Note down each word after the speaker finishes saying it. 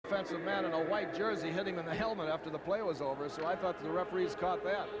defensive man in a white jersey hit him in the helmet after the play was over, so I thought the referees caught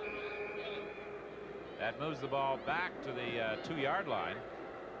that. That moves the ball back to the 2-yard line.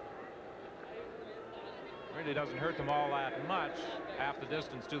 Really doesn't hurt them all that much. Half the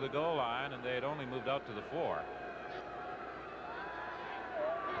distance to the goal line, and they had only moved out to the 4.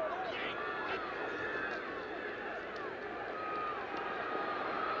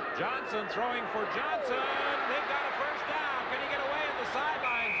 Johnson throwing for Johnson. They've got a first down. Can he get away at the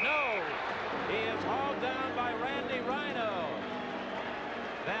sidelines? No. He is hauled down by Randy Rhino.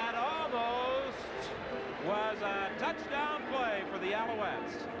 That almost was a touchdown play for the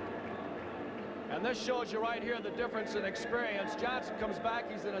Alouettes. And this shows you right here the difference in experience. Johnson comes back.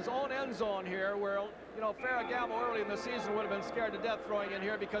 He's in his own end zone here where, you know, Ferragamo early in the season would have been scared to death throwing in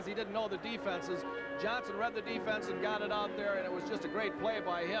here because he didn't know the defenses. Johnson read the defense and got it out there, and it was just a great play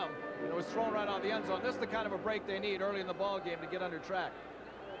by him. And it was thrown right on the end zone. This is the kind of a break they need early in the ball game to get under track.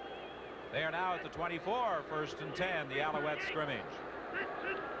 They are now at the 24, 1st and 10, the Alouettes scrimmage.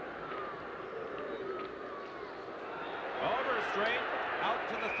 Overstreet out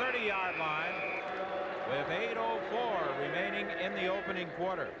to the 30-yard line with 8:04 remaining in the opening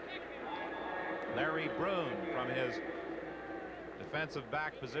quarter. Larry Brune from his defensive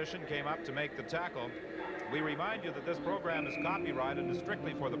back position came up to make the tackle. We remind you that this program is copyrighted and is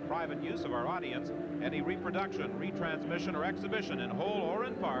strictly for the private use of our audience. Any reproduction, retransmission, or exhibition in whole or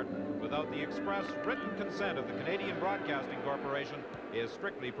in part without the express written consent of the Canadian Broadcasting Corporation is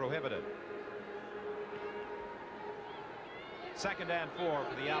strictly prohibited. 2nd and 4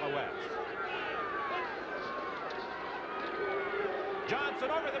 for the Alouettes. Johnson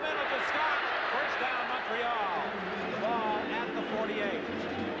over the middle to Scott. First down, Montreal. The ball at the 48.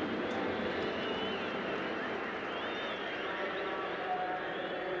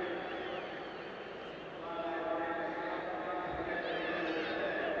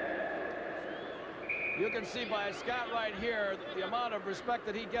 You can see by Scott right here the amount of respect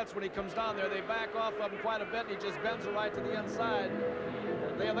that he gets when he comes down there. They back off of him quite a bit, and he just bends it right to the inside.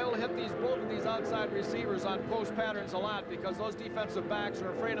 They'll hit both of these outside receivers on post patterns a lot because those defensive backs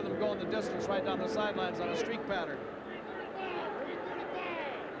are afraid of them going the distance right down the sidelines on a streak pattern.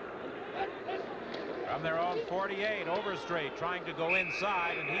 From their own 48, Overstreet trying to go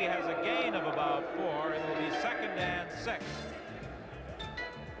inside, and he has a gain of about 4. It will be 2nd and 6.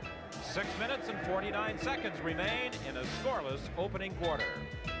 6 minutes and 49 seconds remain in a scoreless opening quarter.